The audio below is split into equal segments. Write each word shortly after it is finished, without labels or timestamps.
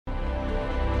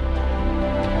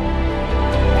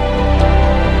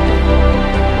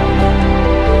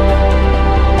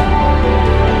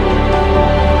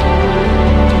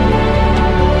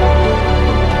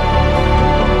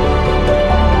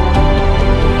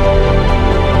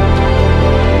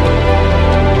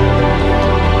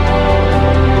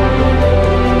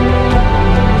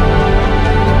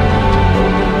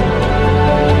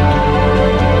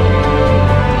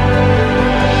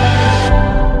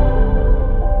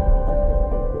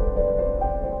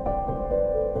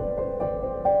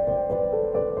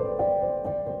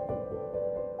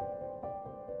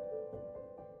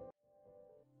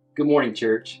Good morning,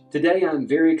 church. Today I'm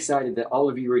very excited that all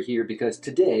of you are here because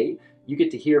today you get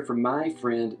to hear from my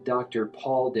friend Dr.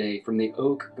 Paul Day from the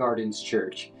Oak Gardens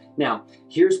Church. Now,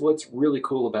 here's what's really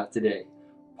cool about today.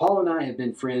 Paul and I have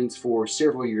been friends for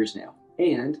several years now,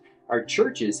 and our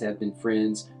churches have been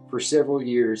friends for several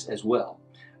years as well.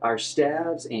 Our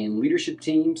staffs and leadership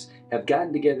teams have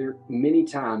gotten together many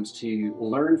times to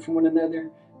learn from one another,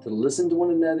 to listen to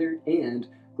one another, and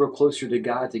grow closer to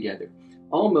God together.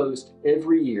 Almost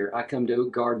every year I come to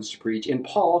Oak Gardens to preach, and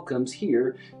Paul comes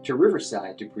here to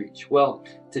Riverside to preach. Well,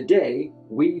 today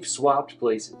we've swapped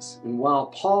places, and while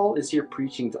Paul is here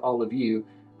preaching to all of you,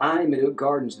 I'm at Oak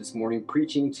Gardens this morning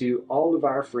preaching to all of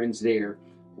our friends there.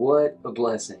 What a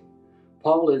blessing.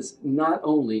 Paul is not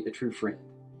only a true friend,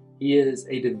 he is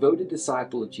a devoted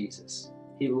disciple of Jesus.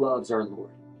 He loves our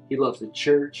Lord. He loves the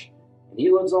church, and he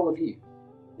loves all of you.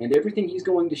 And everything he's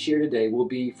going to share today will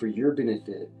be for your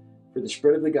benefit, for the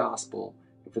spread of the gospel,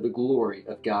 and for the glory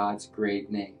of God's great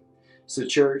name. So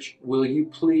church, will you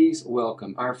please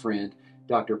welcome our friend,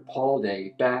 Dr. Paul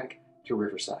Day, back to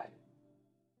Riverside.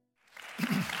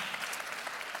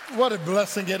 What a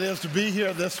blessing it is to be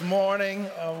here this morning.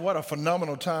 What a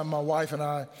phenomenal time my wife and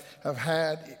I have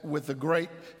had with the great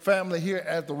family here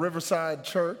at the Riverside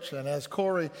Church. And as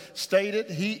Corey stated,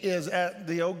 he is at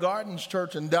the Oak Gardens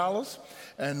Church in Dallas.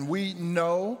 And we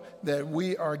know that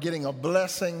we are getting a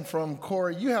blessing from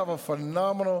Corey. You have a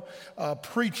phenomenal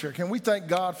preacher. Can we thank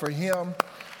God for him?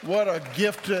 What a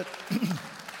gifted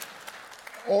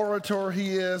orator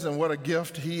he is, and what a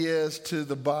gift he is to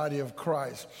the body of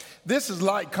Christ. This is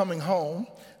like coming home.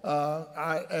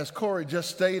 As Corey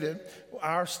just stated,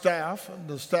 our staff,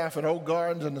 the staff at Oak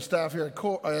Gardens and the staff here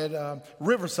at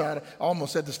Riverside, I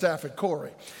almost said the staff at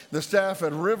Corey, the staff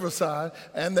at Riverside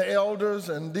and the elders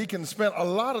and deacons spent a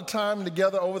lot of time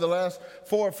together over the last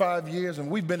 4 or 5 years,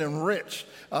 and we've been enriched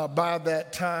by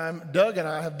that time. Doug and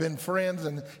I have been friends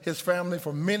and his family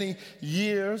for many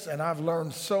years, and I've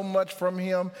learned so much from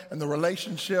him and the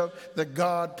relationship that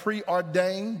God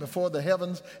preordained before the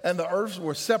heavens and the earth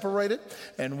were separated.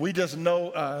 And we just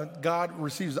know God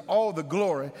receives all the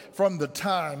glory from the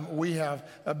time we have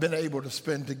been able to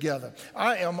spend together.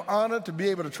 I am honored to be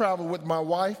able to travel with my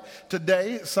wife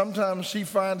today. Sometimes she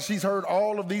finds she's heard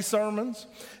all of these sermons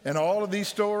and all of these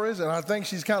stories, and I think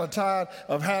she's kind of tired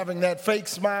of having that fake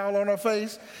smile on her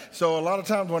face. So a lot of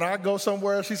times when I go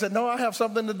somewhere, she said, no, I have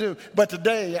something to do. But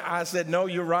today I said, no,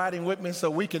 you're riding with me so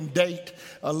we can date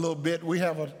a little bit. We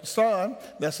have a son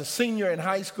that's a senior in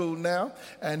high school now,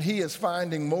 and he is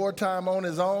finding more time on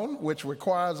his own, which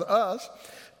requires us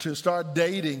to start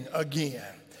dating again.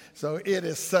 So it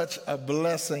is such a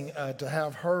blessing to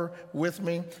have her with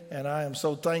me, and I am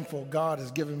so thankful God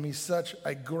has given me such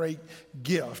a great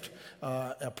gift,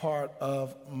 a part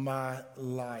of my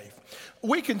life.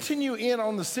 We continue in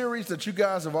on the series that you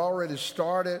guys have already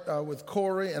started with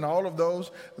Corey and all of those,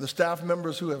 the staff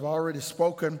members who have already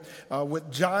spoken,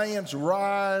 with Giants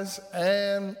Rise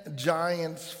and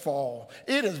Giants Fall.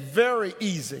 It is very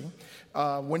easy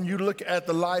when you look at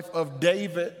the life of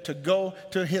David to go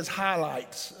to his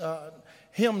highlights,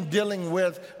 him dealing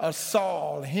with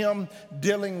Saul, him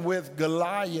dealing with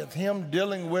Goliath, him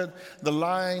dealing with the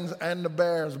lions and the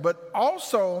bears. But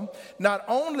also, not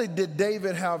only did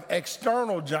David have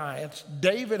external giants,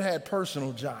 David had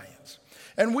personal giants.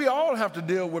 And we all have to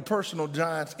deal with personal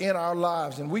giants in our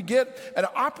lives. And we get an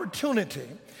opportunity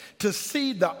to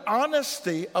see the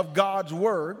honesty of God's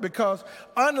word, because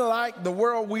unlike the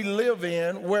world we live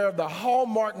in, where the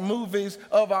Hallmark movies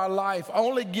of our life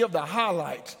only give the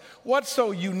highlights, what's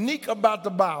so unique about the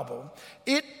Bible,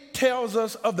 it tells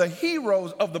us of the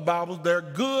heroes of the Bible, their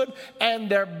good and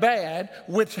their bad,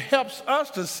 which helps us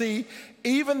to see,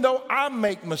 even though I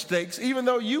make mistakes, even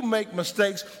though you make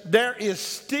mistakes, there is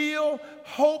still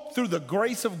hope through the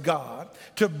grace of God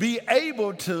to be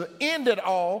able to end it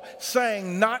all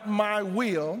saying, not my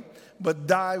will, but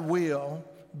thy will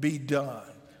be done.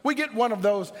 We get one of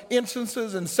those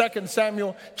instances in 2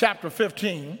 Samuel chapter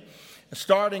 15,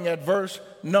 starting at verse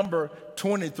number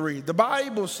 23. The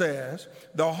Bible says,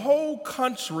 the whole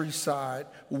countryside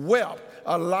wept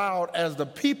aloud as the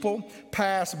people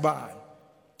passed by.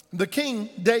 The king,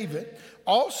 David,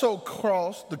 also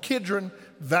crossed the Kidron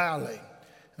Valley,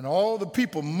 and all the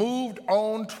people moved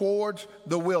on towards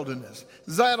the wilderness.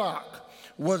 Zadok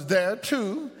was there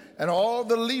too, and all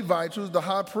the Levites, who's the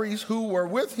high priest, who were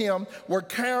with him, were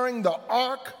carrying the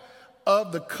ark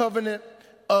of the covenant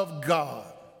of God.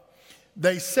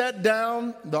 They set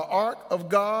down the ark of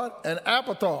God, and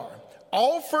Abiathar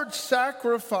offered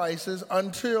sacrifices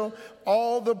until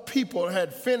all the people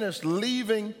had finished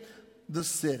leaving the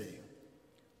city.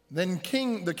 Then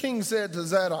the king said to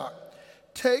Zadok,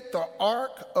 take the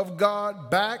ark of God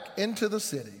back into the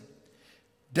city.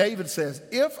 David says,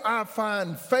 if I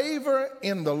find favor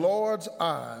in the Lord's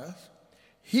eyes,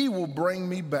 he will bring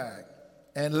me back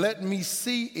and let me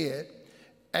see it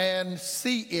and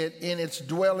see it in its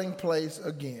dwelling place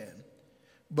again.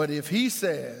 But if he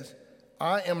says,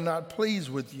 I am not pleased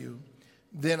with you,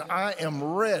 then I am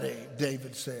ready,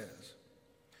 David says.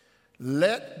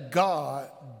 Let God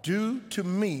do to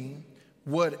me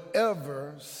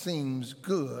whatever seems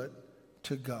good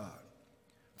to God.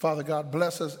 Father God,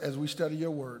 bless us as we study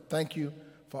your word. Thank you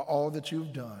for all that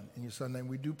you've done. In your son's name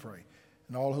we do pray.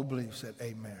 And all who believe said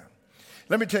amen.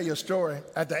 Let me tell you a story.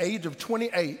 At the age of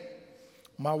 28,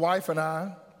 my wife and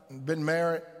I have been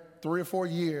married 3 or 4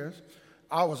 years.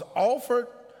 I was offered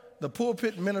the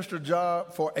pulpit minister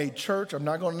job for a church, I'm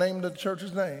not going to name the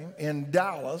church's name, in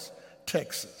Dallas,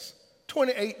 Texas.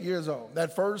 28 years old.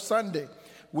 That first Sunday,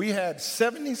 we had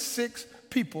 76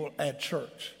 people at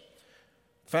church.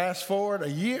 Fast forward a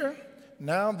year,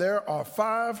 now there are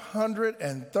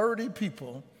 530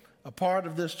 people a part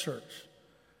of this church.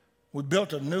 We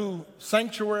built a new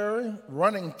sanctuary,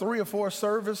 running 3 or 4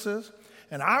 services,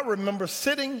 and I remember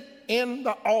sitting in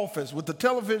the office with the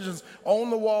televisions on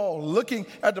the wall, looking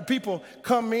at the people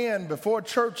come in before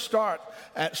church started,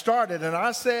 and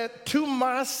I said to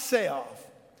myself,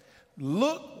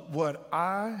 look what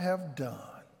I have done.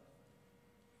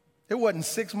 It wasn't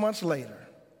 6 months later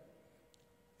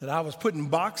that I was putting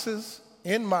boxes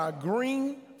in my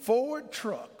green Ford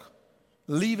truck,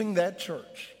 leaving that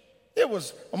church. It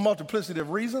was a multiplicity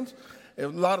of reasons. A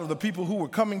lot of the people who were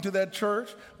coming to that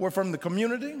church were from the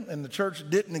community, and the church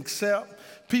didn't accept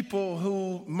people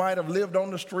who might have lived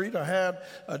on the street or had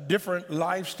a different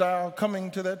lifestyle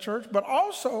coming to that church. But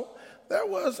also, there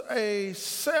was a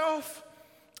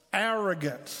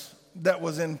self-arrogance that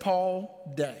was in Paul's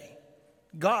day.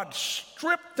 God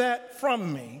stripped that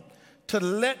from me to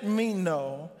let me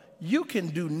know you can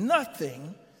do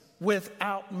nothing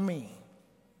without me.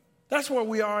 That's where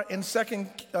we are in 2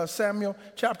 Samuel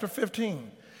chapter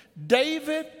 15.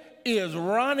 David is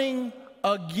running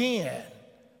again.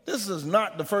 This is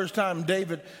not the first time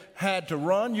David had to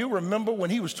run. You remember when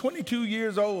he was 22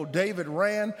 years old, David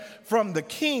ran from the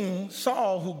king,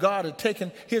 Saul, who God had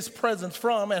taken his presence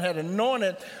from and had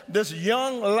anointed this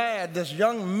young lad, this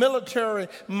young military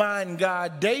mind guy,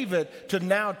 David, to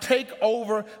now take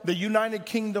over the United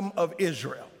Kingdom of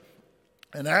Israel.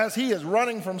 And as he is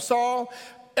running from Saul,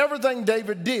 everything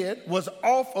David did was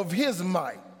off of his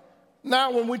might.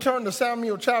 Now, when we turn to 2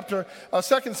 Samuel chapter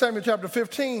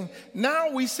 15,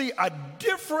 now we see a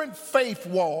different faith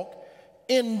walk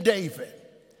in David.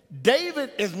 David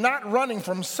is not running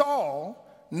from Saul.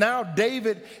 Now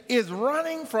David is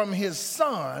running from his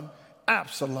son,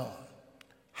 Absalom.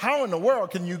 How in the world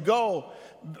can you go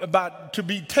about to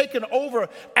be taken over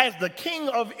as the king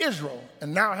of Israel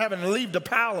and now having to leave the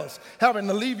palace, having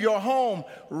to leave your home,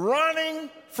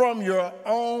 running from your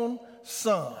own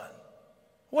son?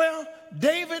 Well,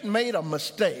 David made a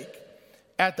mistake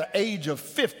at the age of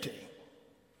 50.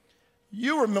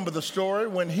 You remember the story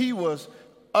when he was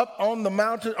up on the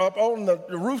mountain, up on the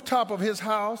rooftop of his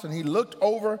house, and he looked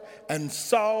over and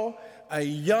saw a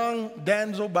young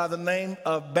damsel by the name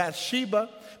of Bathsheba.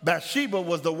 Bathsheba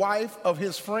was the wife of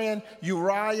his friend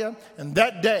Uriah, and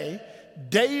that day,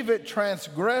 David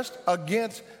transgressed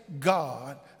against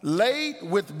God, laid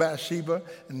with Bathsheba,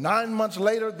 and 9 months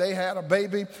later, they had a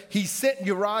baby. He sent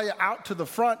Uriah out to the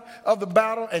front of the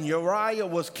battle, and Uriah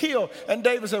was killed. And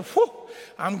David said, whew,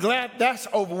 I'm glad that's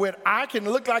over with. I can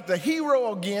look like the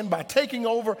hero again by taking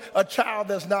over a child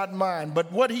that's not mine.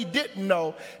 But what he didn't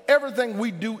know, everything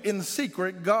we do in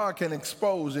secret, God can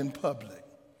expose in public.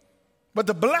 But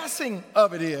the blessing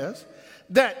of it is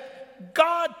that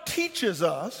God teaches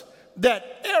us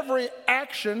that every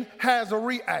action has a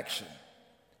reaction.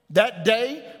 That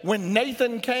day when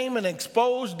Nathan came and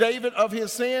exposed David of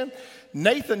his sin,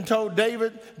 Nathan told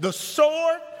David, the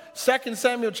sword, 2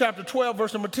 Samuel chapter 12,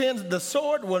 verse number 10, the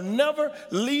sword will never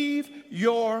leave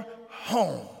your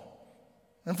home.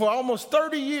 And for almost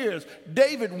 30 years,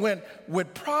 David went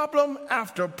with problem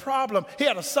after problem. He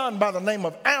had a son by the name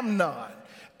of Amnon.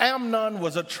 Amnon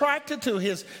was attracted to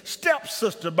his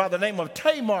stepsister by the name of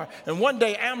Tamar. And one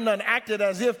day Amnon acted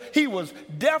as if he was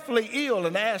deathly ill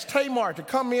and asked Tamar to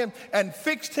come in and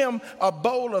fixed him a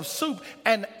bowl of soup.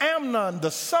 And Amnon,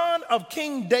 the son of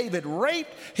King David,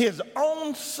 raped his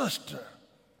own sister.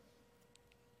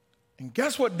 And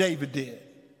guess what David did?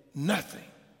 Nothing.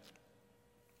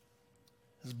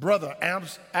 His brother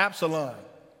Absalom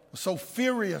was so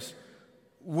furious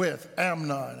with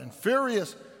Amnon and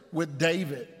furious with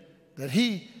David that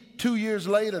he 2 years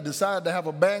later decided to have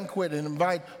a banquet and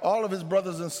invite all of his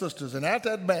brothers and sisters. And at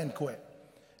that banquet,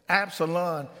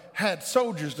 Absalom had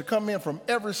soldiers to come in from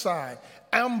every side,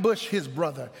 ambush his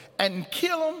brother, and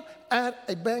kill him at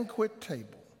a banquet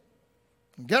table.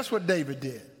 And guess what David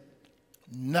did?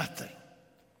 Nothing.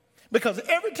 Because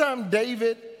every time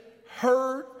David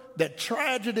heard that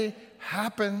tragedy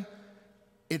happened,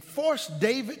 it forced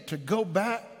David to go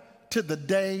back to the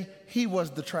day he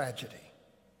was the tragedy.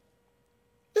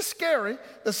 It's scary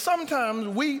that sometimes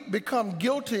we become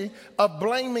guilty of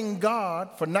blaming God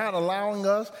for not allowing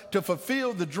us to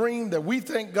fulfill the dream that we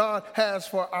think God has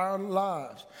for our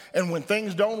lives. And when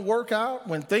things don't work out,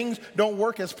 when things don't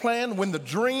work as planned, when the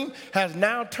dream has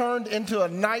now turned into a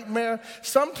nightmare,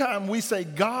 sometimes we say,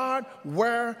 God,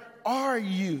 where are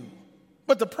you?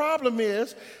 But the problem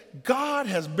is, God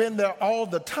has been there all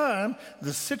the time.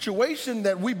 The situation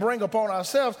that we bring upon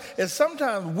ourselves is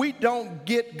sometimes we don't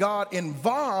get God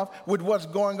involved with what's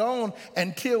going on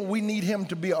until we need him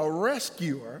to be a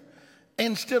rescuer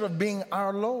instead of being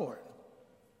our Lord.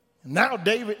 Now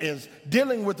David is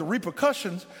dealing with the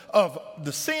repercussions of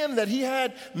the sin that he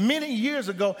had many years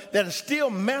ago that is still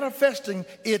manifesting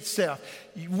itself.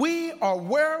 We are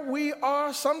where we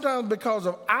are sometimes because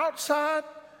of outside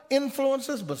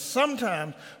influences, but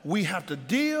sometimes we have to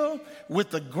deal with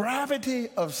the gravity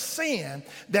of sin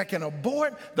that can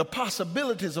abort the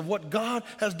possibilities of what God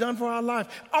has done for our life.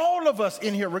 All of us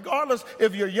in here, regardless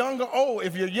if you're young or old,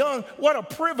 if you're young, what a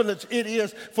privilege it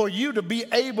is for you to be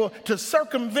able to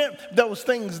circumvent those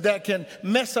things that can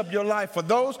mess up your life. For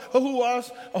those who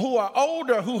are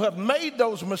older, who have made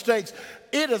those mistakes,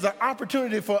 it is an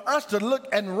opportunity for us to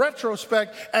look in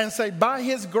retrospect and say, by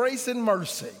his grace and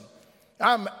mercy,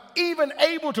 I'm even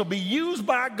able to be used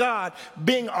by God,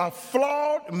 being a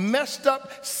flawed, messed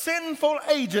up, sinful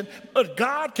agent, but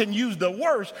God can use the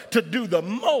worst to do the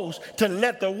most, to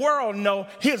let the world know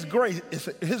his grace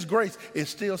is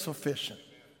still sufficient.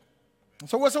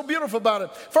 So what's so beautiful about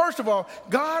it? First of all,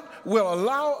 God will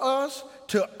allow us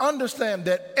to understand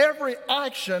that every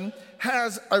action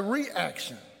has a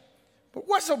reaction. But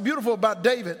what's so beautiful about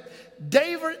David?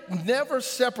 David never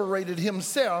separated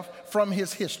himself from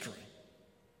his history.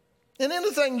 In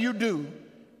anything you do,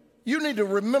 you need to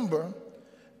remember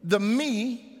the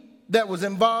me that was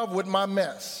involved with my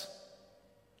mess.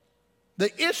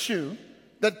 The issue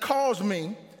that caused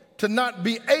me to not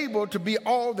be able to be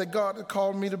all that God had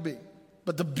called me to be.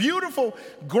 But the beautiful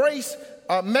grace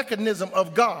mechanism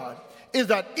of God is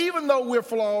that even though we're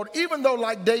flawed, even though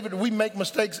like David we make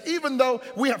mistakes, even though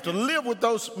we have to live with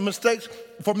those mistakes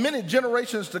for many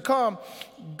generations to come,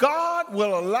 God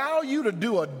will allow you to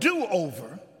do a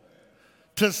do-over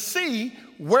to see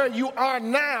where you are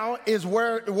now is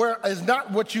where is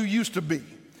not what you used to be.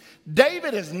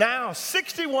 David is now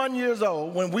 61 years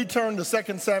old when we turn to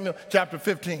 2 Samuel chapter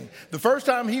 15. The first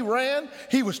time he ran,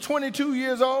 he was 22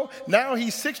 years old. Now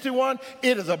he's 61.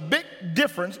 It is a big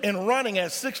difference in running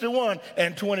at 61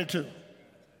 and 22.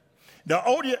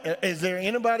 Is there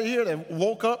anybody here that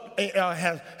woke up,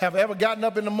 have ever gotten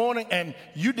up in the morning and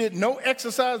you did no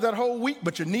exercise that whole week,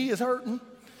 but your knee is hurting?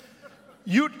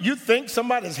 You think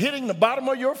somebody's hitting the bottom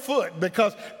of your foot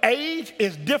because age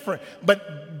is different.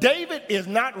 But David is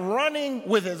not running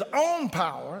with his own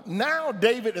power. Now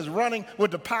David is running with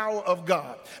the power of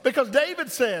God. Because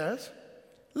David says,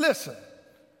 listen,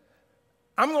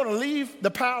 I'm going to leave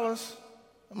the palace.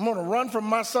 I'm going to run from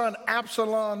my son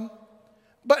Absalom.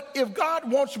 But if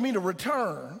God wants me to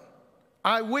return,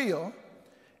 I will.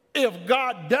 If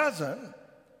God doesn't,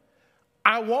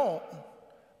 I won't.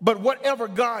 But whatever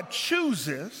God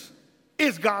chooses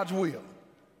is God's will.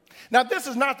 Now, this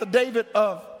is not the David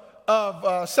of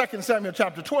 2 Samuel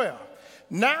chapter 12.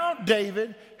 Now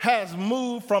David has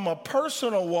moved from a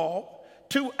personal walk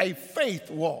to a faith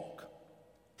walk.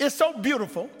 It's so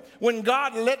beautiful when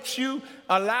God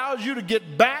allows you to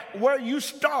get back where you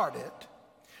started.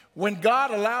 When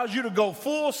God allows you to go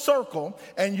full circle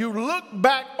and you look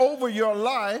back over your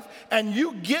life and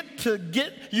you get to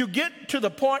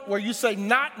the point where you say,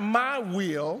 not my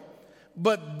will,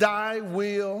 but thy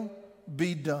will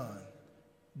be done.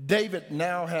 David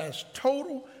now has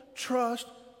total trust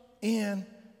in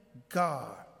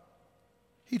God.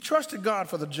 He trusted God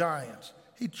for the giants.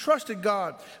 He trusted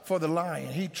God for the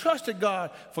lion. He trusted God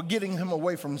for getting him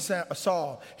away from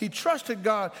Saul. He trusted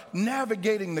God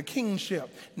navigating the kingship.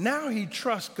 Now he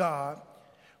trusts God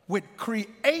with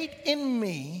create in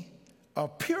me a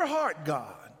pure heart,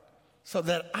 God, so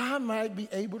that I might be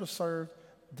able to serve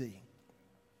thee.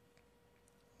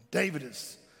 David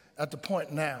is at the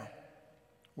point now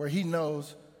where he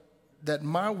knows that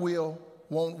my will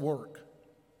won't work.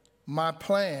 My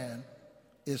plan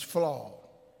is flawed.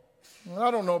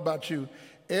 I don't know about you.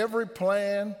 Every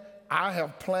plan I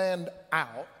have planned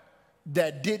out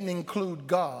that didn't include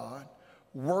God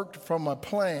worked from a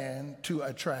plan to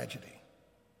a tragedy.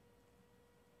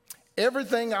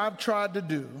 Everything I've tried to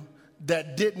do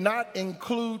that did not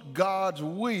include God's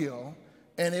will,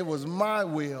 and it was my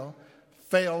will,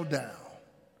 fell down.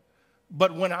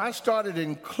 But when I started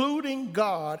including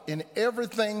God in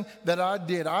everything that I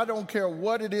did, I don't care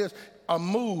what it is, a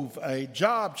move, a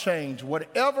job change,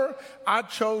 whatever I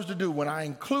chose to do, when I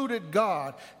included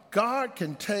God, God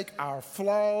can take our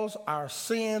flaws, our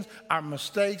sins, our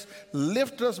mistakes,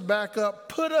 lift us back up,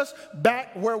 put us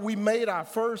back where we made our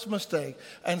first mistake,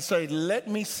 and say, let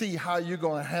me see how you're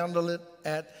going to handle it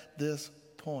at this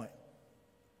point.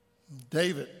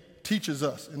 David teaches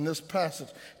us in this passage,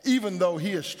 even though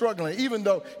he is struggling, even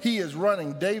though he is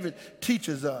running, David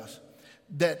teaches us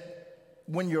that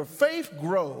when your faith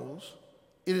grows,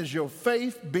 it is your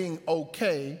faith being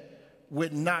okay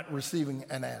with not receiving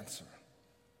an answer.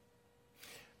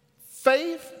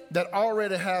 Faith that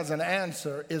already has an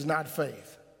answer is not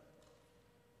faith.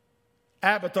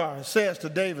 Abiathar says to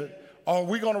David, are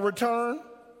we going to return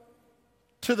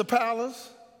to the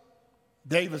palace?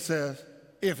 David says,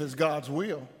 if it's God's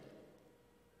will.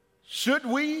 Should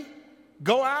we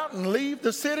go out and leave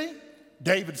the city?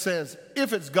 David says,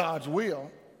 if it's God's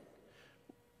will.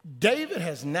 David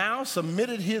has now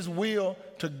submitted his will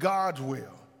to God's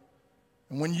will.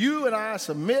 And when you and I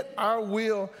submit our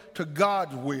will to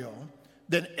God's will,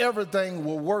 then everything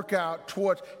will work out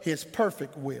towards his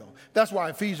perfect will. That's why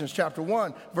Ephesians chapter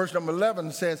 1, verse number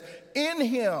 11 says, in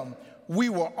him we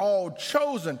were all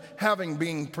chosen, having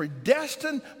been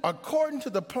predestined according to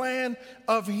the plan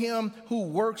of him who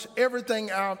works everything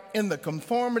out in the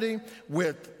conformity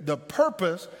with the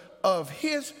purpose of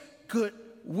his good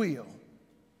will.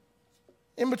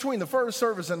 In between the first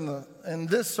service and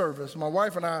this service, my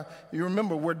wife and I, you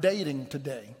remember, we're dating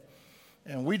today.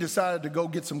 And we decided to go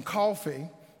get some coffee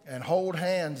and hold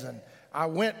hands. And I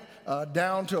went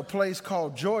down to a place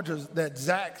called Georgia's that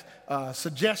Zach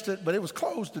suggested, but it was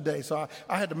closed today. So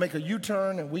I had to make a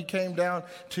U-turn, and we came down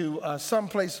to some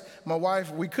place. My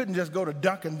wife, we couldn't just go to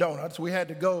Dunkin' Donuts. We had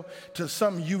to go to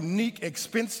some unique,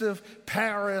 expensive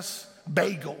Paris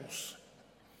bagels.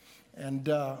 And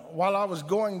while I was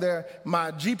going there,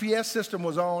 my GPS system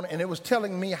was on, and it was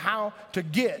telling me how to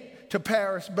get to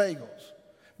Paris Bagels.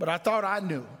 But I thought I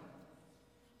knew,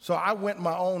 so I went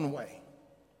my own way.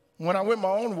 When I went my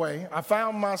own way, I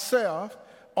found myself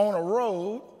on a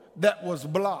road that was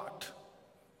blocked.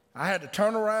 I had to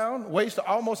turn around, waste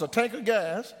almost a tank of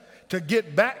gas to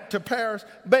get back to Paris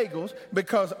Bagels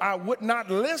because I would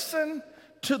not listen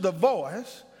to the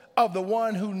voice of the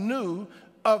one who knew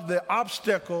of the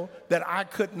obstacle that I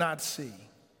could not see.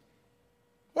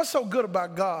 What's so good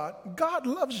about God? God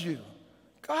loves you.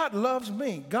 God loves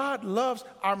me. God loves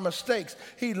our mistakes.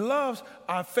 He loves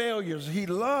our failures. He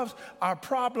loves our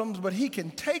problems, but he can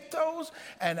take those,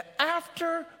 and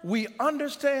after we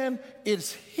understand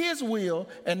it's his will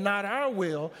and not our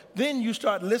will, then you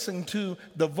start listening to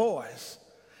the voice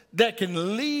that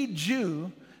can lead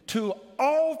you to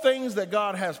all things that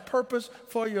God has purpose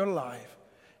for your life,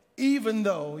 even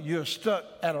though you're stuck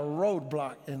at a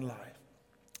roadblock in life.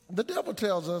 The devil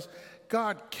tells us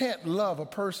God can't love a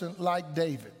person like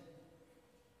David.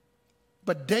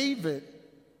 But David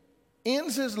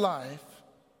ends his life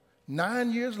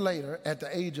 9 years later at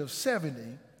the age of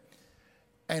 70,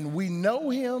 and we know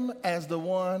him as the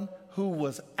one who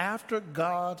was after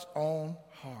God's own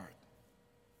heart.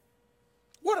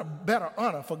 What a better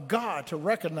honor for God to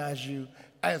recognize you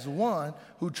as one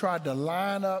who tried to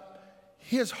line up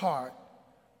his heart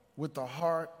with the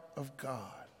heart of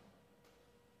God.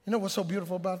 You know what's so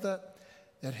beautiful about that?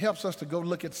 It helps us to go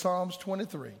look at Psalms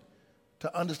 23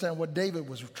 to understand what David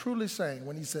was truly saying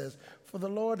when he says, "For the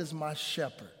Lord is my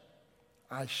shepherd,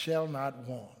 I shall not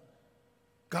want."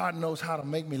 God knows how to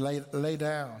make me lay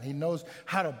down. He knows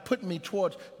how to put me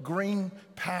towards green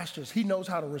pastures. He knows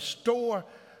how to restore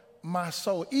my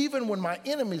soul. Even when my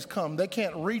enemies come, they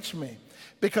can't reach me,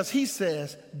 because he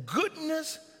says,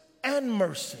 "Goodness and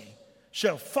mercy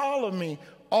shall follow me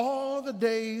all the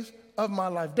days of my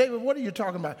life." David, what are you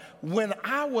talking about? When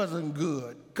I wasn't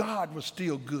good, God was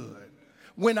still good.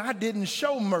 When I didn't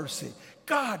show mercy,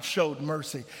 God showed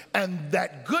mercy. And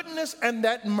that goodness and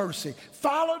that mercy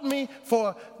followed me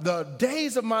for the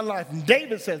days of my life. And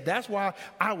David says, that's why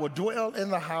I will dwell in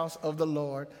the house of the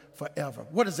Lord forever.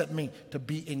 What does that mean? To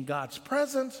be in God's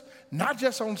presence, not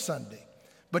just on Sunday,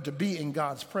 but to be in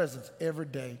God's presence every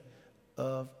day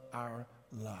of our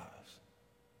lives.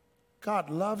 God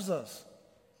loves us.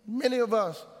 Many of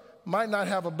us might not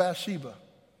have a Bathsheba,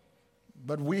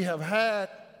 but we have had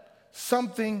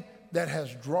something that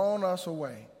has drawn us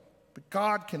away. But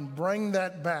God can bring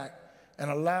that back and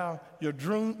allow your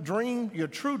dream, your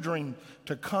true dream,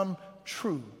 to come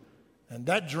true. And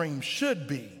that dream should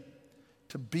be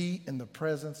to be in the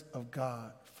presence of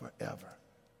God forever.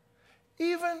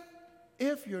 Even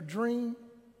if your dream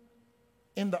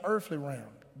in the earthly realm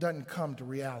doesn't come to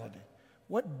reality,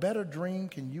 what better dream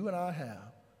can you and I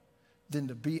have than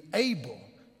to be able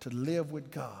to live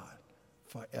with God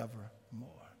forevermore?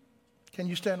 Can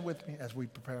you stand with me as we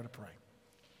prepare to pray?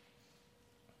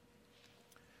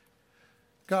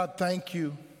 God, thank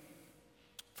you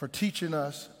for teaching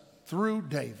us through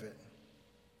David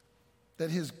that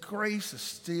his grace is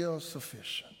still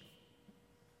sufficient.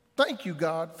 Thank you,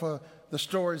 God, for the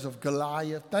stories of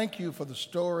Goliath. Thank you for the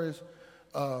stories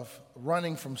of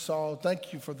running from Saul.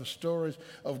 Thank you for the stories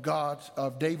of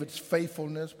David's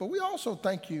faithfulness. But we also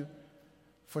thank you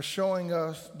for showing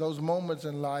us those moments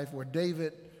in life where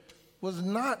David was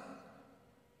not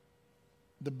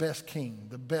the best king,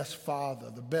 the best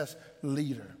father, the best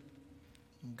leader.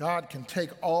 God can take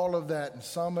all of that and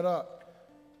sum it up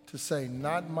to say,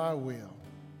 not my will,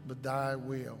 but thy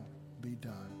will be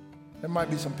done. There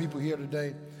might be some people here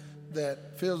today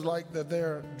that feels like that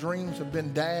their dreams have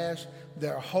been dashed,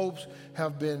 their hopes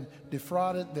have been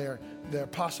defrauded, their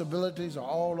possibilities are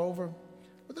all over.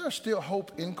 But there's still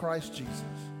hope in Christ Jesus.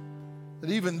 That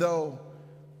even though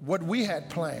what we had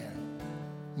planned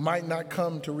might not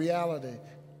come to reality,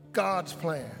 God's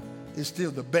plan is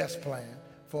still the best plan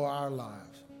for our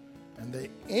lives. And the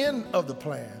end of the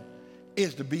plan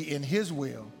is to be in his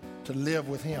will, to live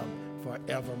with him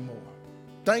forevermore.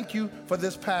 Thank you for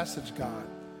this passage, God.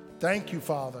 Thank you,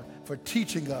 Father, for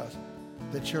teaching us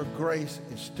that your grace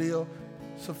is still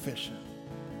sufficient.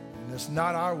 And it's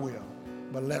not our will,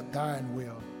 but let thine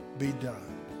will be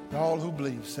done. And all who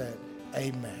believe said,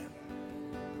 amen.